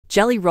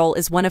Jelly Roll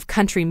is one of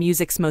country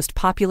music's most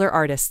popular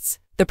artists.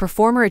 The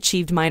performer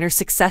achieved minor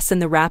success in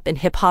the rap and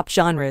hip-hop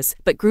genres,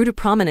 but grew to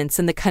prominence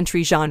in the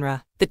country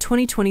genre. The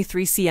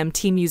 2023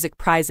 CMT Music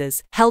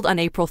Prizes, held on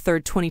April 3,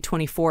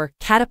 2024,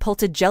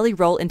 catapulted Jelly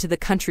Roll into the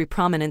country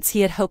prominence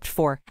he had hoped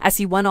for, as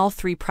he won all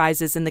 3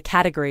 prizes in the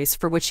categories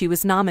for which he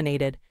was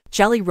nominated.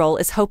 Jelly Roll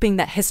is hoping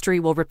that history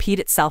will repeat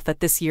itself at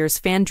this year's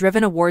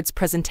fan-driven awards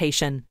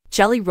presentation.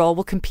 Jelly Roll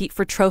will compete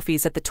for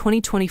trophies at the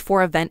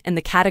 2024 event in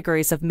the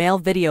categories of Male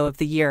Video of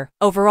the Year,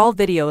 Overall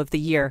Video of the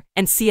Year,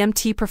 and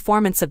CMT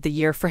Performance of the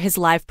Year for his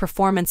live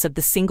performance of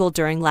the single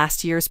during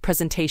last year's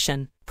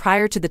presentation.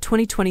 Prior to the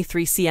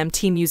 2023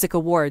 CMT Music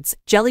Awards,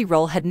 Jelly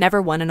Roll had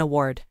never won an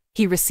award.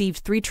 He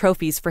received 3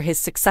 trophies for his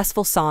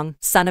successful song,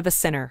 Son of a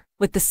Sinner.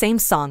 With the same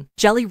song,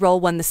 Jelly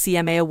Roll won the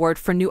CMA Award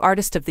for New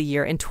Artist of the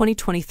Year in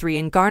 2023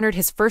 and garnered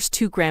his first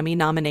 2 Grammy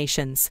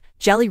nominations.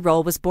 Jelly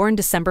Roll was born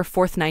December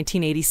 4,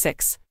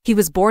 1986. He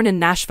was born in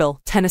Nashville,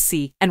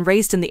 Tennessee, and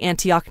raised in the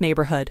Antioch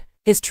neighborhood.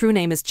 His true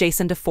name is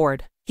Jason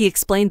DeFord. He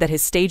explained that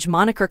his stage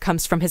moniker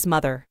comes from his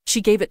mother.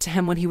 She gave it to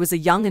him when he was a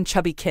young and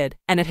chubby kid,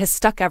 and it has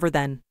stuck ever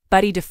then.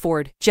 Buddy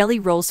DeFord, Jelly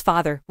Roll's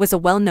father, was a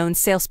well-known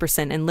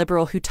salesperson and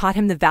liberal who taught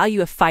him the value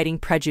of fighting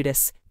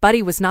prejudice.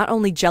 Buddy was not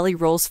only Jelly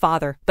Roll's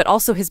father, but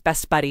also his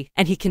best buddy,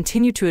 and he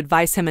continued to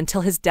advise him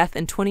until his death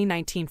in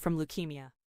 2019 from leukemia.